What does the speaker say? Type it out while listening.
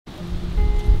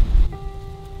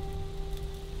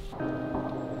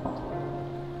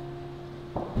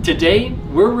Today,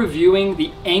 we're reviewing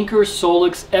the Anker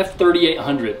SOLIX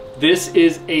F3800. This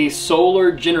is a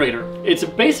solar generator. It's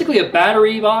basically a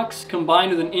battery box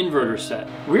combined with an inverter set.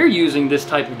 We're using this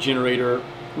type of generator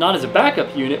not as a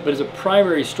backup unit, but as a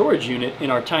primary storage unit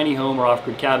in our tiny home or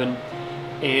off-grid cabin.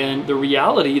 And the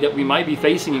reality that we might be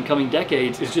facing in coming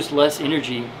decades is just less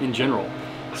energy in general.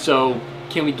 So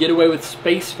can we get away with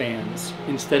space fans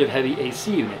instead of heavy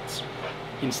AC units?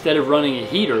 Instead of running a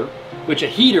heater, which a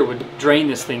heater would drain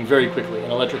this thing very quickly,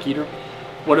 an electric heater,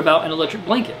 what about an electric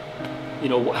blanket? You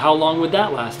know, how long would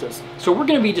that last us? So we're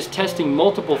gonna be just testing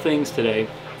multiple things today,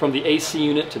 from the AC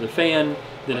unit to the fan,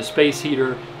 then a space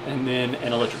heater, and then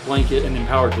an electric blanket, and then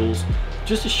power tools,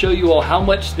 just to show you all how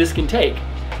much this can take,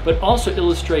 but also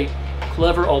illustrate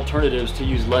clever alternatives to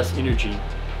use less energy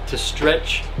to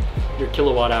stretch your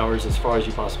kilowatt hours as far as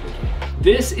you possibly can.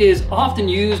 This is often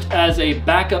used as a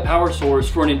backup power source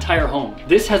for an entire home.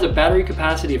 This has a battery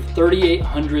capacity of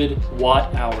 3,800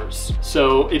 watt hours.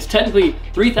 So it's technically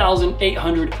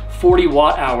 3,840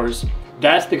 watt hours.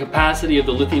 That's the capacity of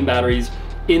the lithium batteries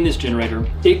in this generator.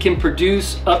 It can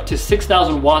produce up to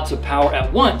 6,000 watts of power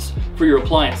at once for your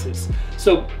appliances.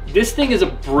 So this thing is a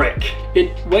brick.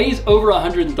 It weighs over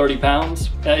 130 pounds.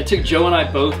 It took Joe and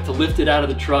I both to lift it out of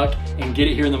the truck and get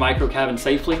it here in the micro cabin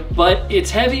safely. But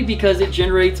it's heavy because it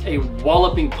generates a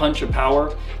walloping punch of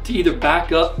power to either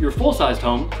back up your full-sized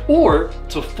home or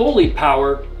to fully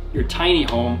power your tiny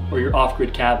home or your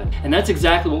off-grid cabin. And that's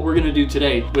exactly what we're gonna do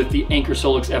today with the Anker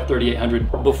SOLIX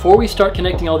F3800. Before we start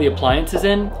connecting all the appliances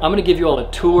in, I'm gonna give you all a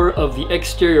tour of the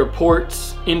exterior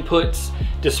ports, inputs,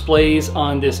 displays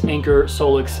on this Anker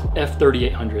SOLIX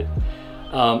F3800.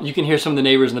 You can hear some of the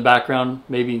neighbors in the background.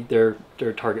 Maybe they're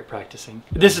target practicing.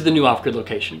 This is the new off-grid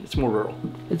location. It's more rural.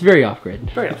 It's very off-grid.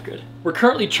 Very off-grid. We're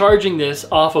currently charging this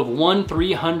off of one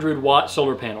 300 watt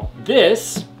solar panel.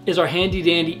 This is our handy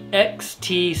dandy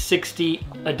XT60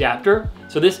 adapter.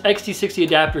 So this XT60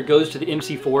 adapter goes to the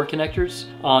MC4 connectors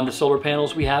on the solar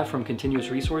panels we have from Continuous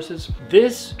Resources.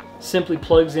 This simply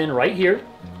plugs in right here,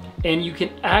 and you can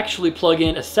actually plug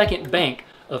in a second bank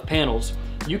of panels.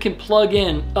 You can plug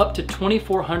in up to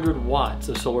 2,400 watts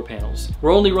of solar panels.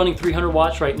 We're only running 300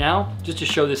 watts right now just to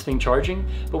show this thing charging,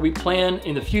 but we plan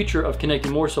in the future of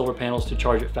connecting more solar panels to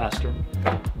charge it faster.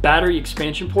 Battery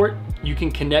expansion port, you can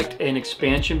connect an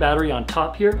expansion battery on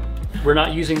top here. We're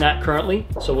not using that currently,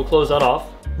 so we'll close that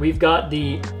off. We've got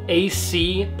the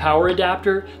AC power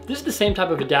adapter. This is the same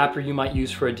type of adapter you might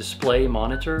use for a display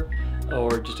monitor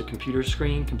or just a computer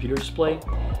screen, computer display.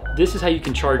 This is how you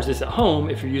can charge this at home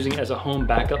if you're using it as a home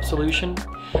backup solution.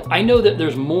 I know that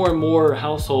there's more and more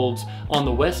households on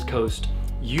the West Coast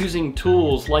using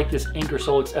tools like this Anker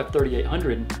SOLIX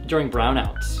F3800 during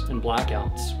brownouts and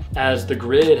blackouts. As the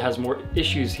grid has more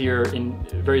issues here in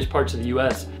various parts of the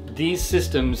US, these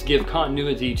systems give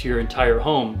continuity to your entire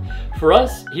home. For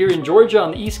us here in Georgia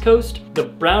on the East Coast, the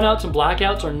brownouts and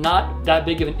blackouts are not that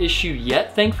big of an issue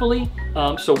yet, thankfully.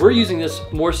 So we're using this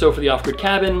more so for the off-grid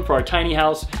cabin, for our tiny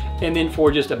house, and then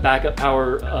for just a backup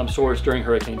power source during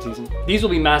hurricane season. These will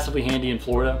be massively handy in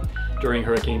Florida during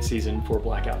hurricane season for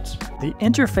blackouts. The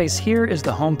interface here is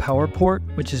the home power port,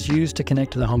 which is used to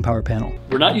connect to the home power panel.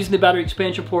 We're not using the battery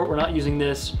expansion port, we're not using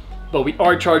this, but we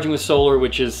are charging with solar,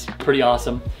 which is pretty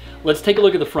awesome. Let's take a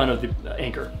look at the front of the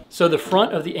Anker. So the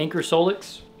front of the Anker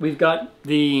SOLIX, we've got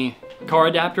the car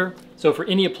adapter. So for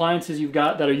any appliances you've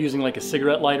got that are using like a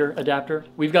cigarette lighter adapter,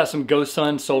 we've got some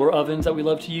GoSun solar ovens that we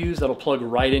love to use that'll plug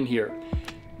right in here,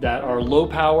 that are low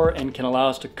power and can allow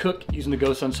us to cook using the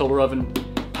GoSun solar oven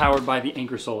powered by the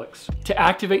Anker SOLIX. To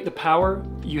activate the power,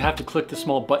 you have to click the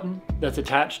small button that's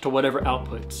attached to whatever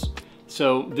outputs.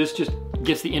 So this just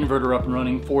gets the inverter up and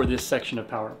running for this section of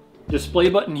power. Display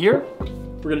button here.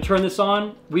 We're gonna turn this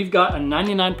on. We've got a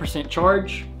 99%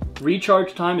 charge.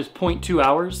 Recharge time is 0.2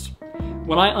 hours.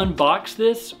 When I unboxed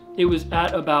this, it was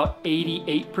at about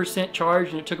 88% charge,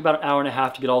 and it took about an hour and a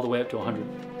half to get all the way up to 100.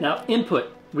 Now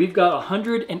input, we've got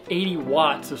 180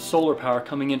 watts of solar power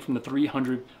coming in from the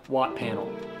 300 watt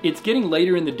panel. It's getting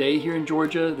later in the day here in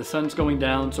Georgia. The sun's going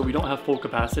down, so we don't have full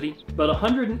capacity, but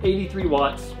 183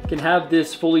 watts can have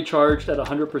this fully charged at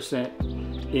 100%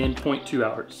 in 0.2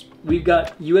 hours. We've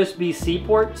got USB-C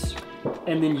ports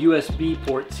and then USB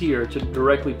ports here to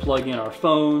directly plug in our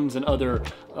phones and other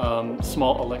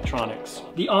small electronics.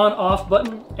 The on-off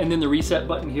button and then the reset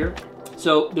button here.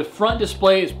 So the front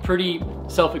display is pretty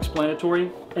self-explanatory.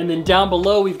 And then down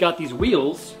below we've got these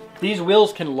wheels. These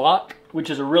wheels can lock, which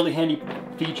is a really handy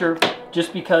feature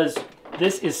just because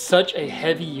this is such a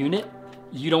heavy unit,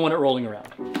 you don't want it rolling around.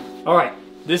 All right,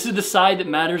 this is the side that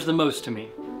matters the most to me.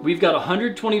 We've got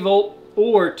 120 volt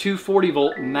or 240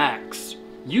 volt max.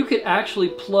 You could actually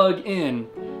plug in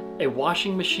a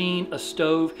washing machine, a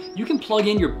stove. You can plug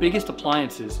in your biggest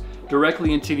appliances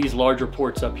directly into these larger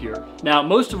ports up here. Now,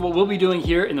 most of what we'll be doing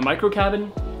here in the micro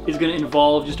cabin is going to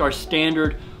involve just our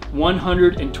standard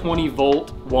 120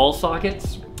 volt wall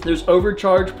sockets. There's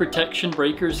overcharge protection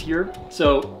breakers here,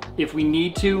 so if we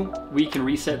need to, we can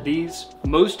reset these.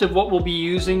 Most of what we'll be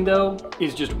using though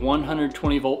is just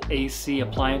 120 volt AC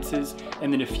appliances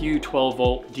and then a few 12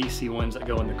 volt DC ones that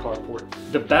go in the carport.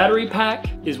 The battery pack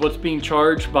is what's being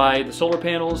charged by the solar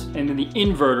panels, and then the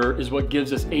inverter is what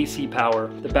gives us AC power.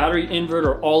 The battery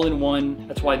inverter are all in one.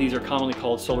 That's why these are commonly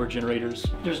called solar generators.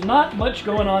 There's not much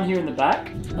going on here in the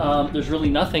back. There's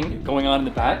really nothing going on in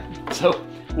the back. So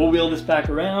we'll wheel this back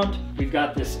around. We've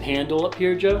got this handle up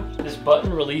here, Joe. This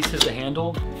button releases the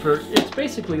handle it's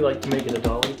basically like to make it a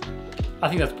dolly. I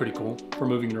think that's pretty cool for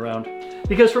moving it around.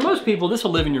 Because for most people, this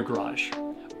will live in your garage.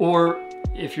 Or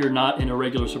if you're not in a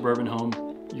regular suburban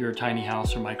home, your tiny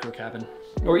house or micro cabin,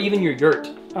 or even your yurt.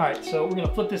 All right, so we're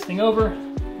gonna flip this thing over.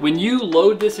 When you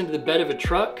load this into the bed of a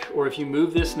truck, or if you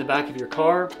move this in the back of your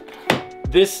car,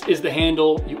 this is the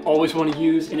handle you always want to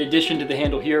use in addition to the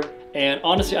handle here. And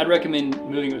honestly, I'd recommend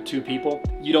moving with 2 people.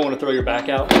 You don't want to throw your back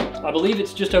out. I believe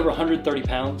it's just over 130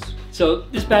 pounds. So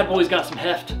this bad boy's got some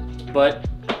heft, but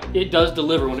it does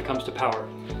deliver when it comes to power.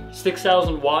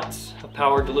 6,000 watts of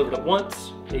power delivered at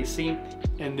once, AC,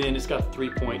 and then it's got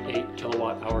 3.8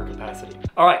 kilowatt hour capacity.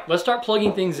 All right, let's start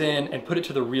plugging things in and put it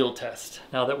to the real test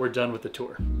now that we're done with the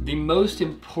tour. The most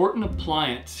important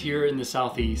appliance here in the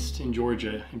Southeast, in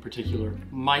Georgia in particular,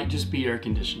 might just be air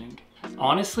conditioning.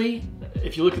 Honestly,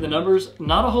 if you look at the numbers,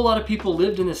 not a whole lot of people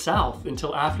lived in the South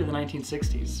until after the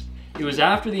 1960s. It was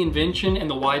after the invention and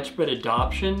the widespread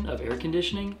adoption of air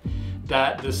conditioning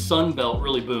that the Sun Belt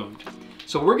really boomed.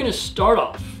 So we're gonna start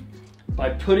off by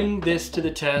putting this to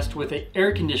the test with an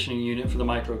air conditioning unit for the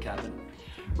micro cabin.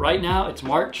 Right now it's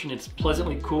March and it's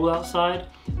pleasantly cool outside,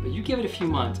 but you give it a few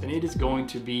months and it is going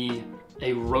to be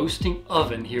a roasting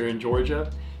oven here in Georgia.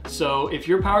 So if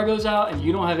your power goes out and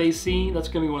you don't have AC, that's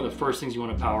gonna be one of the first things you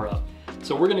wanna power up.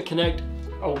 So we're gonna connect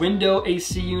a window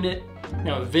AC unit,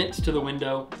 now vents to the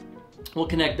window. We'll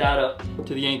connect that up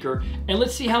to the Anker, and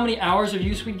let's see how many hours of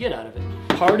use we get out of it.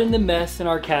 Pardon the mess in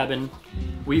our cabin.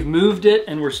 We've moved it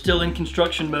and we're still in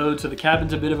construction mode, so the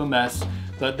cabin's a bit of a mess,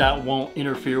 but that won't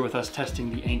interfere with us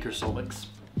testing the Anker SOLIX. So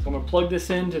I'm gonna plug this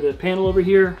into the panel over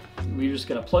here. We're just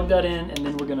gonna plug that in, and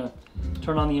then we're gonna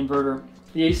turn on the inverter.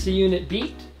 The AC unit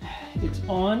beeped. It's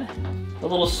on. A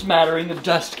little smattering of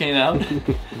dust came out.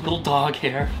 Little dog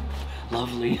hair.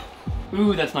 Lovely.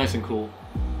 Ooh, that's nice and cool.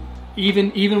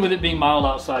 Even with it being mild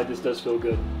outside, this does feel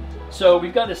good. So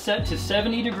we've got this set to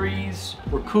 70 degrees.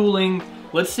 We're cooling.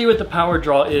 Let's see what the power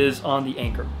draw is on the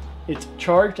Anker. It's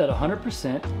charged at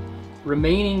 100%.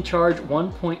 Remaining charge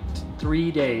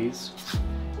 1.3 days.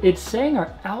 It's saying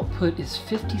our output is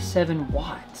 57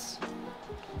 watts.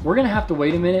 We're gonna have to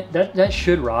wait a minute. That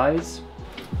should rise.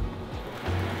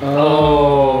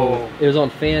 Oh, it was on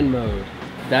fan mode.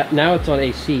 Now it's on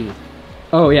AC.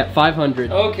 Oh yeah,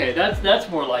 500. Okay, that's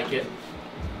more like it.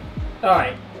 All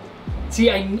right. See,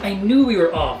 I knew we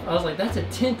were off. I was like, that's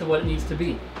 1/10 of what it needs to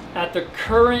be. At the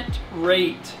current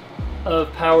rate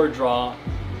of power draw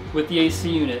with the AC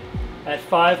unit at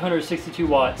 562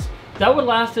 watts, that would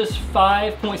last us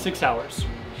 5.6 hours.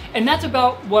 And that's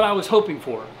about what I was hoping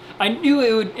for. I knew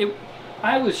it would,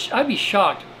 I'd be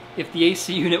shocked if the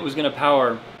AC unit was gonna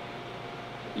power,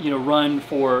 run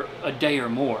for a day or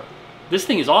more. This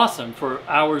thing is awesome for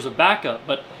hours of backup,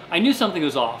 but I knew something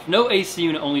was off. No AC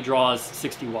unit only draws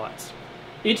 60 watts.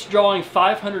 It's drawing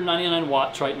 599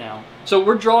 watts right now. So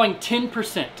we're drawing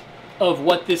 10% of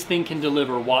what this thing can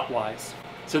deliver watt-wise.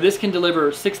 So this can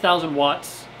deliver 6,000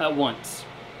 watts at once.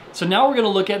 So now we're gonna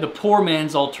look at the poor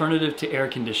man's alternative to air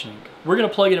conditioning. We're gonna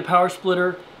plug in a power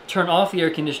splitter, turn off the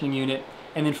air conditioning unit,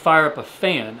 and then fire up a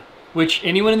fan, which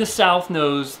anyone in the South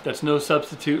knows that's no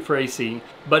substitute for AC.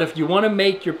 But if you wanna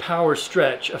make your power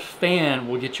stretch, a fan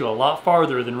will get you a lot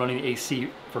farther than running the AC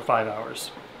for 5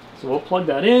 hours. So we'll plug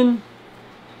that in.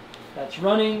 That's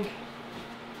running.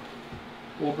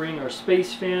 We'll bring our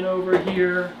space fan over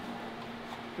here.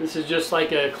 This is just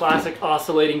like a classic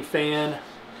oscillating fan.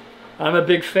 I'm a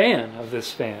big fan of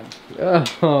this fan.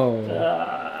 Oh.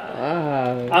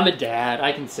 I'm a dad.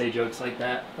 I can say jokes like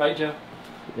that. Right, Joe?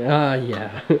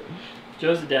 Yeah.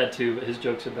 Joe's a dad too, but his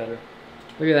jokes are better.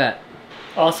 Look at that.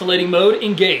 Oscillating mode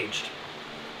engaged.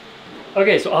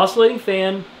 Okay, so oscillating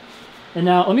fan. And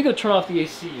now let me go turn off the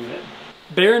AC unit.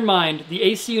 Bear in mind, the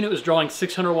AC unit was drawing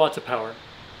 600 watts of power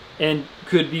and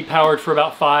could be powered for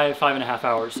about 5.5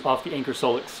 hours off the Anker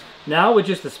SOLIX. Now with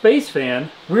just the space fan,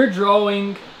 we're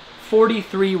drawing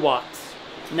 43 watts,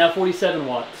 now 47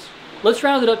 watts. let's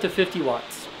round it up to 50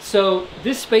 watts. So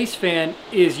this space fan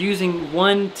is using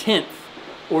 1/10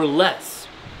 or less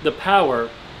the power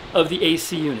of the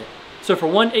AC unit. So for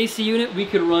one AC unit, we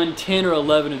could run 10 or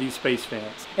 11 of these space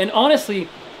fans. And honestly,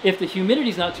 if the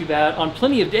humidity's not too bad, on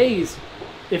plenty of days,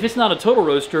 if it's not a total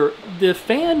roaster, the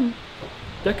fan,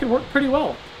 that could work pretty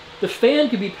well. The fan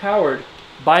could be powered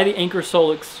by the Anker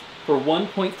SOLIX for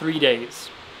 1.3 days.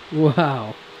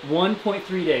 Wow.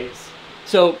 1.3 days.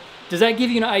 So does that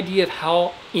give you an idea of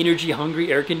how energy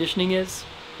hungry air conditioning is?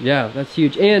 Yeah, that's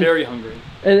huge. And very hungry.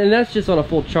 And that's just on a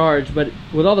full charge, but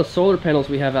with all the solar panels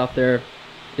we have out there,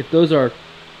 if those are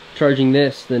charging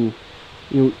this, then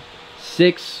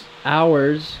 6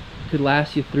 hours could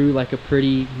last you through like a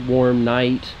pretty warm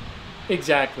night.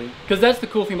 Exactly, because that's the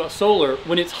cool thing about solar.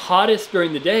 When it's hottest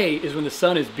during the day is when the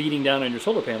sun is beating down on your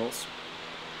solar panels.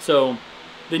 So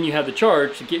then you have the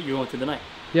charge to get you going through the night.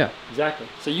 Yeah. Exactly.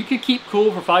 So you could keep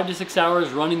cool for 5 to 6 hours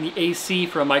running the AC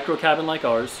for a micro cabin like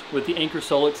ours with the Anker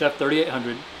SOLIX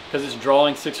F3800 because it's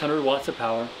drawing 600 watts of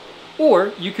power.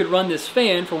 Or you could run this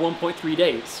fan for 1.3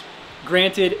 days.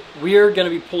 Granted, we're going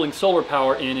to be pulling solar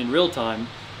power in real time,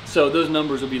 so those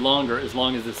numbers will be longer as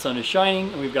long as the sun is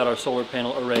shining and we've got our solar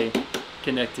panel array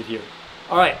connected here.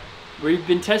 All right, we've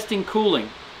been testing cooling.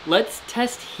 Let's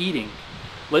test heating.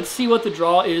 Let's see what the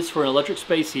draw is for an electric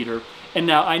space heater. And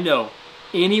now I know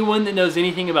anyone that knows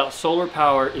anything about solar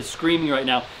power is screaming right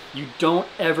now, you don't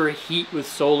ever heat with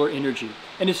solar energy.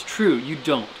 And it's true, you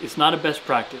don't. It's not a best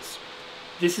practice.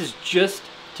 This is just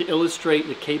to illustrate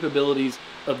the capabilities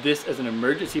of this as an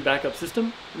emergency backup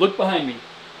system. Look behind me.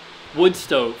 Wood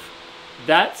stove.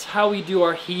 That's how we do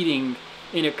our heating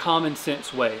in a common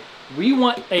sense way. We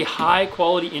want a high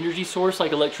quality energy source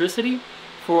like electricity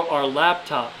for our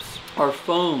laptops, our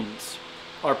phones,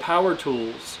 our power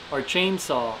tools, our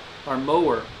chainsaw, our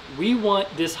mower. We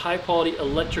want this high quality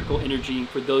electrical energy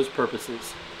for those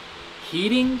purposes.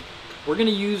 Heating, we're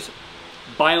gonna use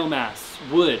biomass,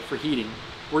 wood for heating.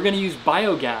 We're gonna use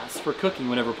biogas for cooking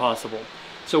whenever possible.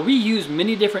 So we use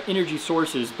many different energy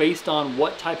sources based on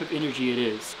what type of energy it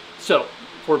is. So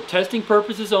for testing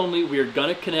purposes only, we are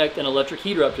gonna connect an electric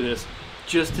heater up to this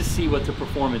just to see what the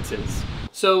performance is.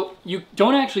 So you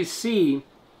don't actually see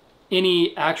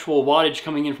any actual wattage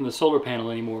coming in from the solar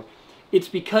panel anymore. It's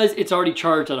because it's already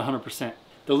charged at 100%.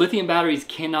 The lithium batteries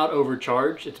cannot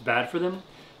overcharge, it's bad for them.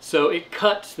 So it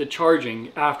cuts the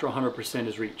charging after 100%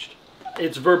 is reached.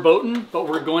 It's verboten, but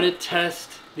we're going to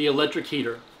test the electric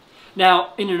heater.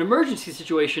 Now, in an emergency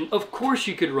situation, of course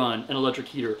you could run an electric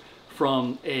heater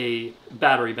from a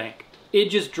battery bank. It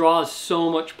just draws so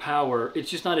much power, it's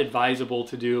just not advisable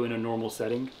to do in a normal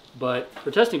setting. But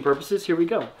for testing purposes, here we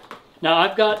go. Now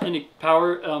I've got a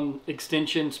power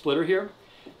extension splitter here,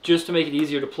 just to make it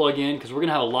easier to plug in, because we're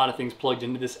gonna have a lot of things plugged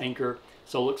into this Anker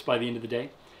SOLIX by the end of the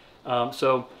day.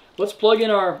 So let's plug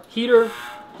in our heater,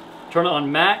 turn it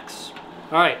on max.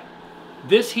 All right,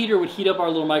 this heater would heat up our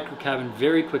little micro cabin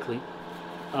very quickly.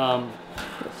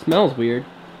 It smells weird.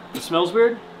 It smells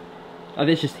weird? Oh,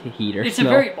 it's just a heater. It's a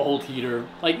very old heater.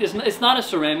 Like it's not a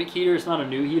ceramic heater, it's not a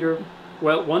new heater.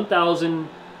 Well,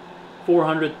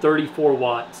 1,434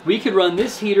 watts. We could run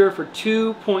this heater for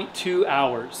 2.2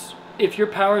 hours. If your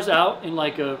power's out in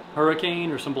like a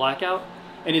hurricane or some blackout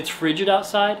and it's frigid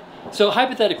outside, so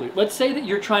hypothetically, let's say that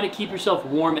you're trying to keep yourself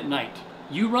warm at night.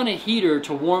 You run a heater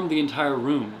to warm the entire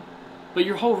room, but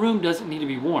your whole room doesn't need to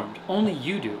be warmed, only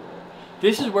you do.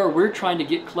 This is where we're trying to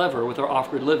get clever with our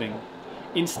off-grid living.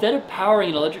 Instead of powering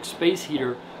an electric space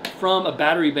heater from a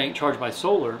battery bank charged by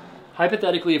solar,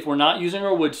 hypothetically, if we're not using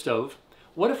our wood stove,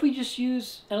 what if we just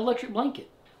use an electric blanket?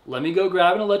 Let me go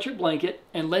grab an electric blanket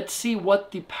and let's see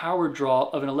what the power draw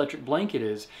of an electric blanket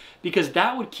is, because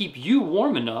that would keep you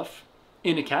warm enough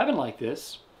in a cabin like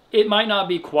this. It might not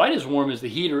be quite as warm as the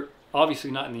heater,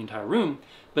 obviously not in the entire room,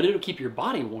 but it'll keep your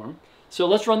body warm. So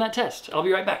let's run that test. I'll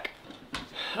be right back.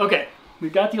 Okay,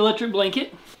 we've got the electric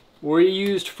blanket. We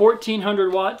used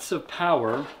 1,400 watts of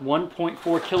power,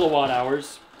 1.4 kilowatt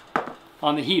hours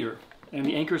on the heater, and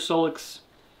the Anker SOLIX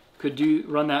could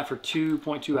run that for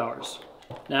 2.2 hours.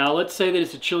 Now let's say that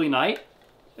it's a chilly night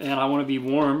and I want to be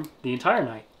warm the entire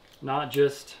night, not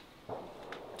just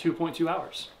 2.2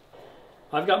 hours.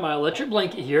 I've got my electric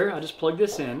blanket here. I just plug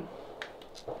this in.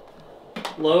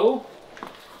 Low,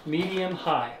 medium,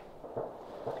 high.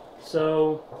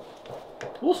 So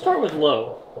we'll start with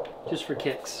low, just for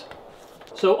kicks.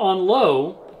 So on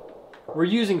low, we're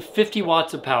using 50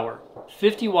 watts of power.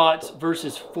 50 watts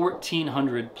versus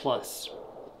 1,400 plus.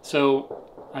 So,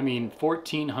 I mean,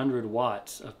 1,400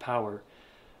 watts of power.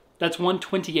 That's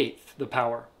 1/28th the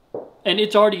power. And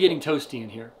it's already getting toasty in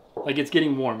here. Like, it's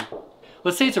getting warm.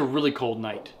 Let's say it's a really cold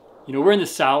night. You know, we're in the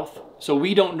South, So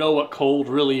we don't know what cold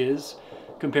really is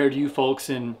compared to you folks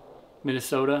in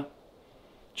Minnesota.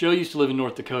 Joe used to live in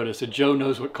North Dakota, so Joe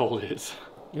knows what cold is.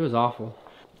 It was awful.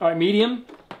 All right, medium,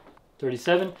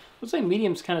 37. Looks like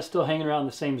medium's kind of still hanging around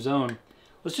the same zone.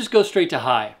 Let's just go straight to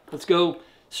high. Let's go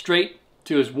straight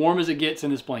to as warm as it gets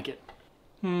in this blanket.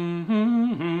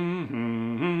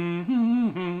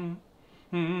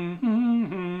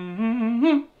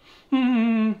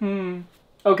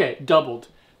 Okay, doubled.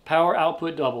 Power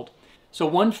output doubled. So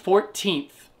 1/14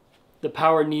 the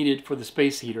power needed for the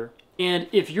space heater. And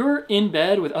if you're in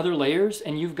bed with other layers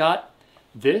and you've got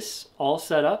this all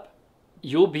set up,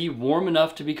 you'll be warm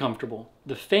enough to be comfortable.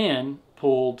 The fan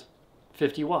pulled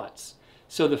 50 watts.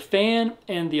 So the fan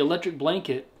and the electric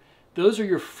blanket, those are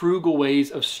your frugal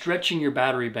ways of stretching your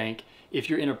battery bank if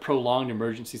you're in a prolonged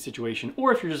emergency situation,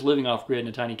 or if you're just living off grid in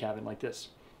a tiny cabin like this.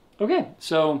 Okay,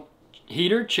 so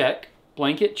heater check,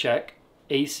 blanket check,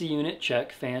 AC unit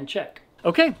check, fan check.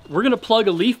 Okay, we're gonna plug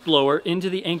a leaf blower into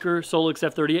the Anker SOLIX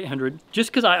F3800, just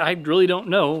because I really don't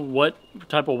know what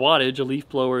type of wattage a leaf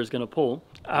blower is gonna pull.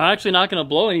 I'm actually not gonna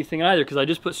blow anything either, because I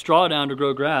just put straw down to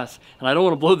grow grass, and I don't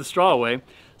wanna blow the straw away.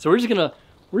 So we're just gonna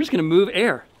move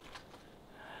air.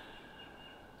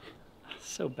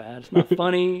 So bad, it's not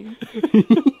funny.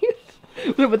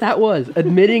 No, but that was.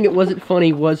 Admitting it wasn't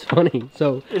funny was funny,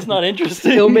 so. It's not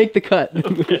interesting. It'll make the cut.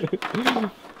 Okay.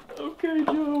 Okay,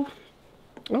 Joe.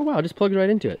 Oh wow, just plugged right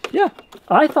into it. Yeah,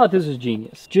 I thought this was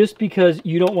genius. Just because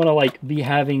you don't want to like be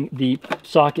having the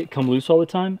socket come loose all the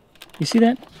time. You see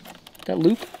that? That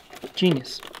loop?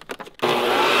 Genius.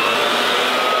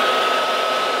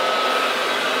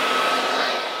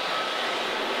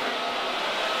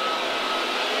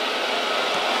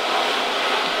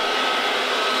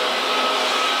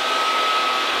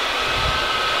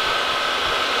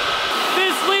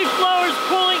 This leaf blower is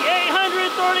pulling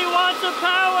 830 watts of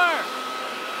power.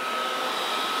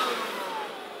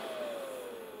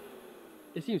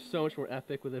 It seems so much more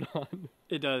epic with it on.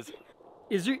 It does.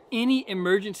 Is there any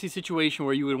emergency situation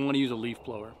where you would want to use a leaf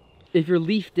blower? If you're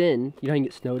leafed in, you know how you can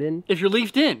get snowed in? If you're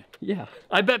leafed in? Yeah.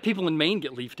 I bet people in Maine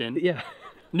get leafed in. Yeah.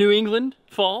 New England,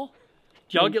 fall?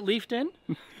 Do y'all get leafed in?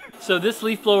 So this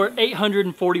leaf blower,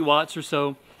 840 watts or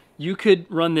so, you could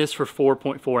run this for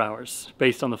 4.4 hours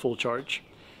based on the full charge.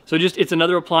 So just, it's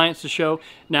another appliance to show.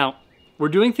 Now, we're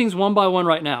doing things one by one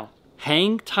right now.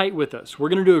 Hang tight with us. We're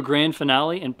gonna do a grand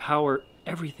finale and power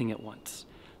everything at once,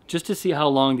 just to see how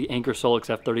long the Anker SOLIX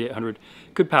F3800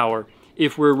 could power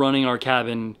if we're running our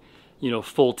cabin, you know,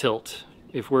 full tilt,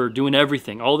 if we're doing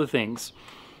everything, all the things.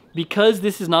 Because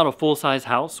this is not a full-size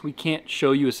house, we can't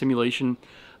show you a simulation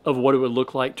of what it would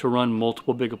look like to run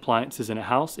multiple big appliances in a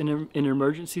house in an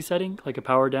emergency setting, like a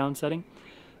power down setting.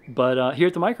 But here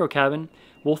at the micro cabin,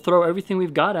 we'll throw everything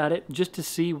we've got at it just to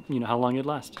see, you know, how long it'd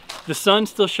last. The sun's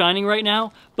still shining right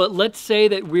now, but let's say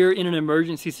that we're in an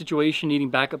emergency situation needing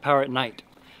backup power at night.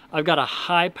 I've got a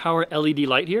high power LED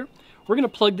light here. We're gonna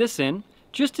plug this in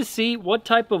just to see what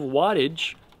type of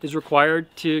wattage is required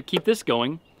to keep this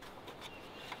going.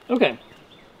 Okay.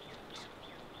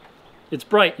 It's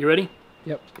bright, you ready?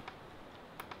 Yep.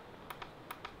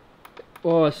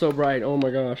 Oh, it's so bright. Oh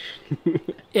my gosh.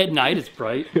 At night it's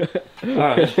bright. All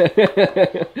right.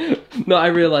 No, I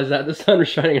realized that. The sun was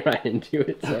shining right into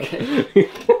it. So. Okay.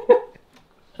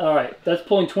 All right, that's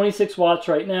pulling 26 watts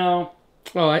right now.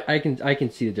 Oh, I can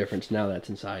see the difference now that's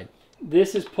inside.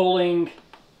 This is pulling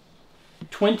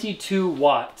 22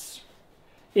 watts.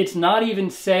 It's not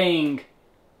even saying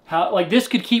how, like this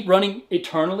could keep running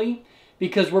eternally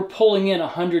because we're pulling in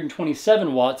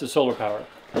 127 watts of solar power.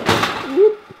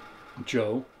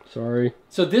 Joe. Sorry.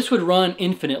 So this would run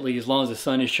infinitely as long as the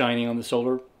sun is shining on the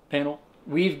solar panel.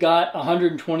 We've got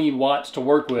 120 watts to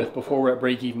work with before we're at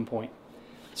break-even point.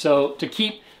 So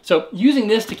using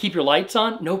this to keep your lights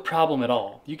on, no problem at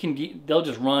all. They'll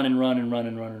just run and run and run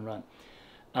and run and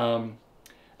run.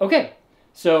 Okay,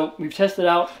 so we've tested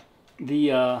out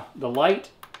the light.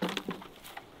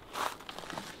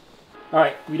 All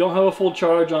right, we don't have a full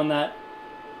charge on that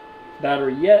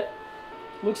battery yet.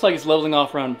 Looks like it's leveling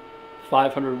off around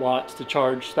 500 watts to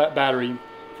charge that battery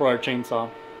for our chainsaw.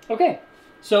 Okay,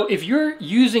 so if you're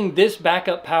using this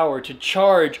backup power to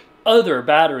charge other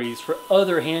batteries for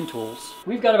other hand tools,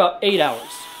 we've got about 8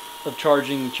 hours of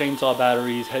charging chainsaw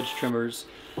batteries, hedge trimmers,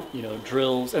 you know,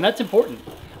 drills, and that's important.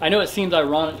 I know it seems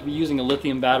ironic to be using a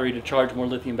lithium battery to charge more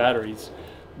lithium batteries,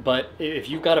 but if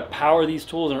you've got to power these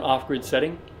tools in an off-grid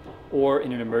setting or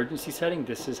in an emergency setting,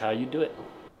 this is how you do it.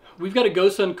 We've got a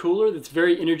GoSun cooler that's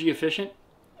very energy efficient.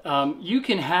 You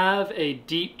can have a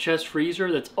deep chest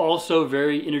freezer that's also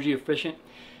very energy efficient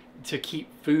to keep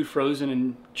food frozen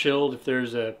and chilled if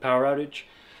there's a power outage.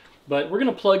 But we're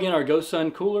gonna plug in our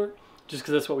GoSun cooler, just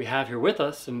because that's what we have here with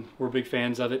us, and we're big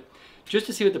fans of it, just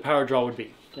to see what the power draw would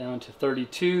be. Down to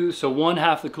 32, so one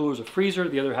half of the cooler is a freezer,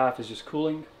 the other half is just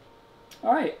cooling.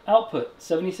 All right, output,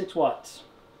 76 watts,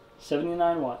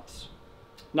 79 watts.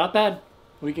 Not bad.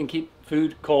 We can keep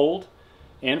food cold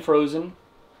and frozen.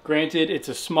 Granted, it's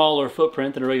a smaller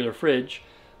footprint than a regular fridge,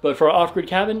 but for our off-grid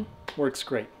cabin, works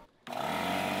great.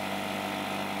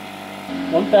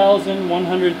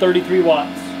 1,133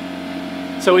 watts.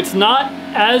 So it's not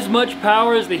as much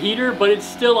power as the heater, but it's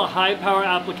still a high power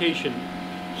application.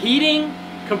 Heating,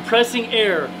 compressing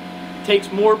air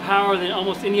takes more power than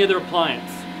almost any other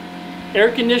appliance.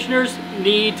 Air conditioners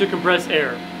need to compress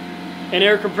air. An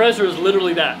air compressor is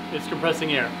literally that, it's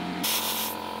compressing air.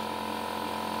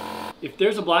 If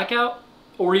there's a blackout,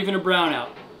 or even a brownout,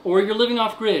 or you're living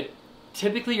off grid,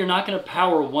 typically you're not going to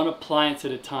power one appliance at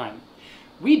a time.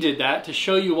 We did that to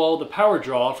show you all the power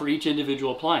draw for each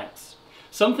individual appliance.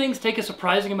 Some things take a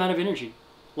surprising amount of energy,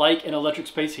 like an electric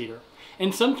space heater,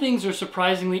 and some things are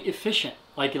surprisingly efficient,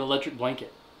 like an electric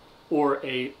blanket, or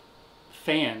a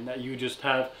fan that you just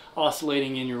have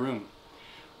oscillating in your room.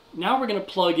 Now we're going to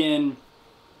plug in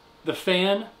the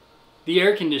fan, the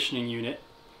air conditioning unit,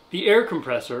 the air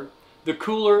compressor, the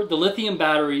cooler, the lithium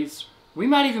batteries. We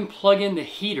might even plug in the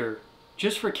heater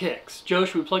just for kicks. Joe,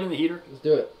 should we plug in the heater? Let's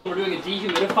do it. We're doing a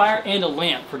dehumidifier and a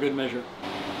lamp for good measure.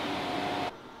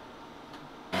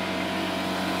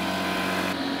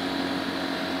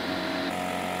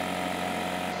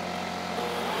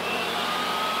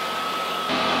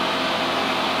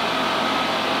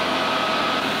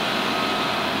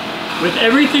 With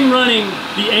everything running,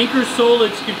 the Anker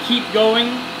SOLIX could keep going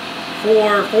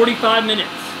for 45 minutes.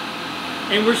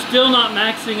 And we're still not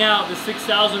maxing out the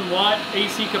 6,000 watt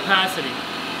AC capacity.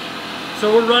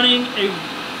 So we're running a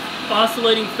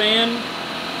oscillating fan,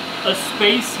 a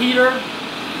space heater,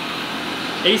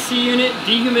 AC unit,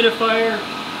 dehumidifier.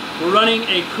 We're running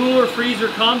a cooler freezer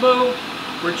combo.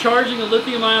 We're charging a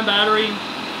lithium ion battery.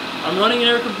 I'm running an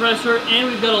air compressor, and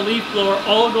we've got a leaf blower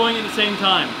all going at the same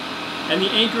time. And the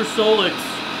Anker SOLIX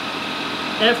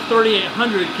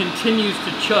F3800 continues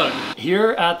to chug.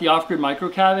 Here at the off-grid micro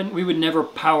cabin, we would never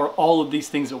power all of these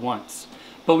things at once.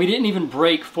 But we didn't even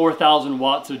break 4,000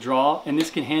 watts of draw, and this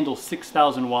can handle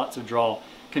 6,000 watts of draw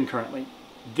concurrently.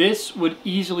 This would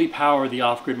easily power the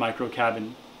off-grid micro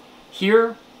cabin.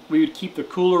 Here, we would keep the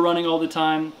cooler running all the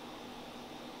time.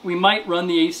 We might run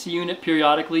the AC unit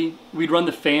periodically. We'd run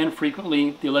the fan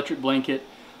frequently, the electric blanket,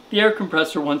 the air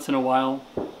compressor once in a while,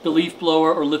 the leaf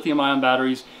blower or lithium ion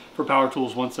batteries for power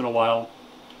tools once in a while.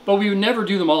 But we would never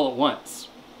do them all at once.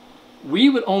 We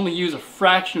would only use a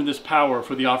fraction of this power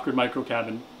for the off-grid micro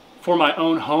cabin. For my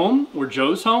own home, or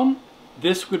Joe's home,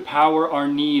 this would power our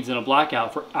needs in a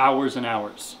blackout for hours and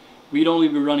hours. We'd only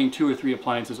be running 2 or 3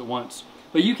 appliances at once.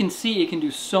 But you can see it can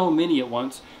do so many at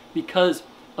once because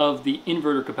of the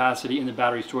inverter capacity and the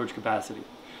battery storage capacity.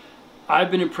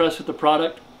 I've been impressed with the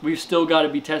product. We've still got to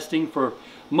be testing for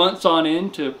months on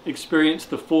end to experience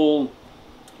the full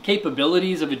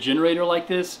capabilities of a generator like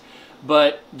this.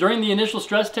 But during the initial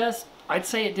stress test, I'd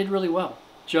say it did really well.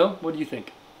 Joe, what do you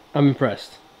think? I'm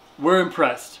impressed. We're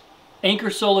impressed.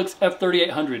 Anker SOLIX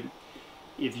F3800.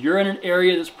 If you're in an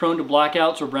area that's prone to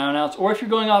blackouts or brownouts, or if you're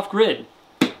going off grid,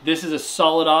 this is a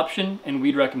solid option and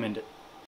we'd recommend it.